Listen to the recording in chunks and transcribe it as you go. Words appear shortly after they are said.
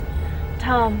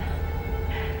Tom.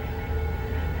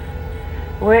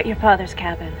 We're at your father's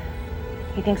cabin.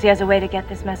 He thinks he has a way to get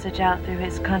this message out through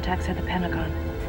his contacts at the Pentagon.